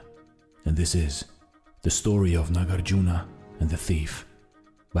and this is The Story of Nagarjuna and the Thief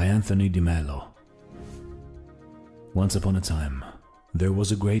by Anthony de Mello. Once upon a time, there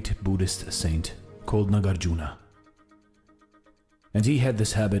was a great Buddhist saint called Nagarjuna. And he had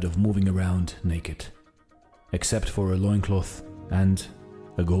this habit of moving around naked, except for a loincloth and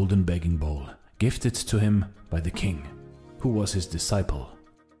a golden begging bowl gifted to him by the king, who was his disciple.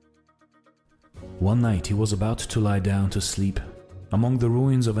 One night he was about to lie down to sleep among the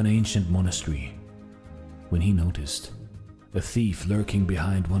ruins of an ancient monastery, when he noticed a thief lurking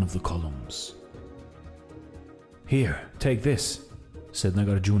behind one of the columns. "Here, take this," said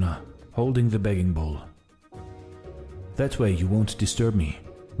Nagarjuna, holding the begging bowl. "That way you won't disturb me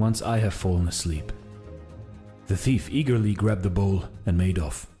once I have fallen asleep." The thief eagerly grabbed the bowl and made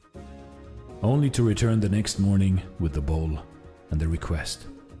off, only to return the next morning with the bowl and the request.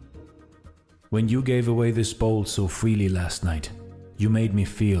 "When you gave away this bowl so freely last night, you made me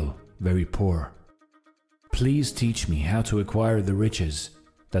feel very poor. Please teach me how to acquire the riches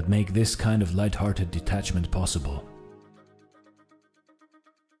that make this kind of light-hearted detachment possible."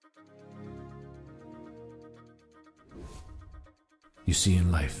 You see,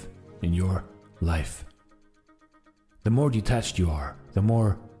 in life, in your life, the more detached you are, the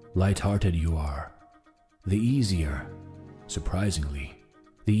more light-hearted you are, the easier, surprisingly,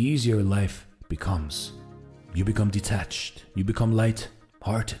 the easier life becomes. You become detached, you become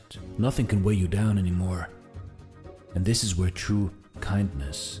light-hearted, nothing can weigh you down anymore. And this is where true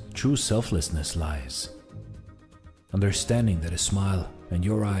kindness, true selflessness lies. Understanding that a smile and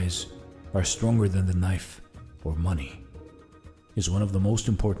your eyes are stronger than the knife or money is one of the most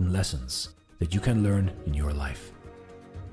important lessons that you can learn in your life.